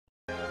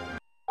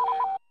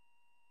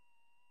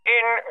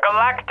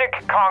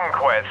Galactic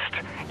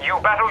Conquest. You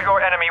battle your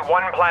enemy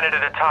one planet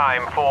at a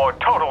time for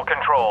total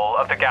control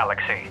of the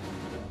galaxy.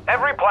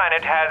 Every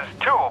planet has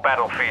 2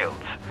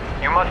 battlefields.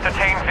 You must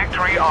attain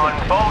victory on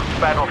both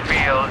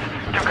battlefields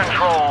to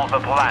control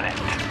the planet.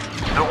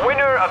 The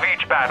winner of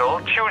each battle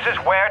chooses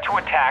where to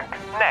attack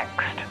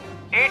next.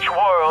 Each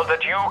world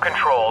that you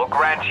control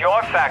grants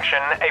your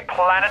faction a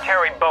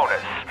planetary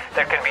bonus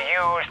that can be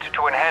used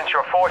to enhance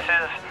your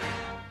forces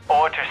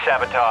or to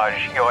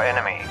sabotage your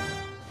enemy.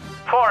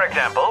 For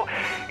example,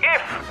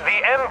 if the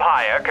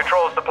Empire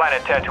controls the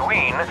planet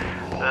Tatooine,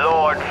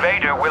 Lord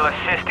Vader will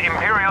assist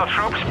Imperial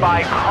troops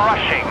by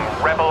crushing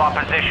Rebel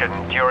opposition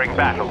during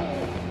battle.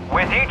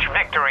 With each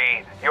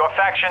victory, your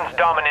faction's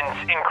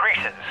dominance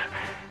increases.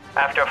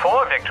 After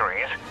 4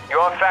 victories,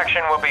 your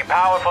faction will be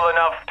powerful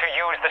enough to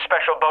use the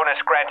special bonus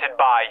granted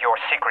by your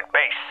secret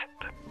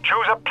base.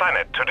 Choose a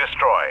planet to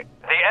destroy.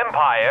 The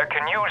Empire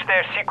can use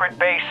their secret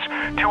base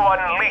to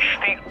unleash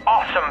the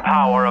awesome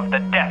power of the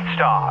Death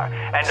Star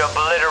and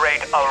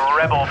obliterate a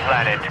rebel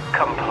planet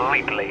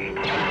completely.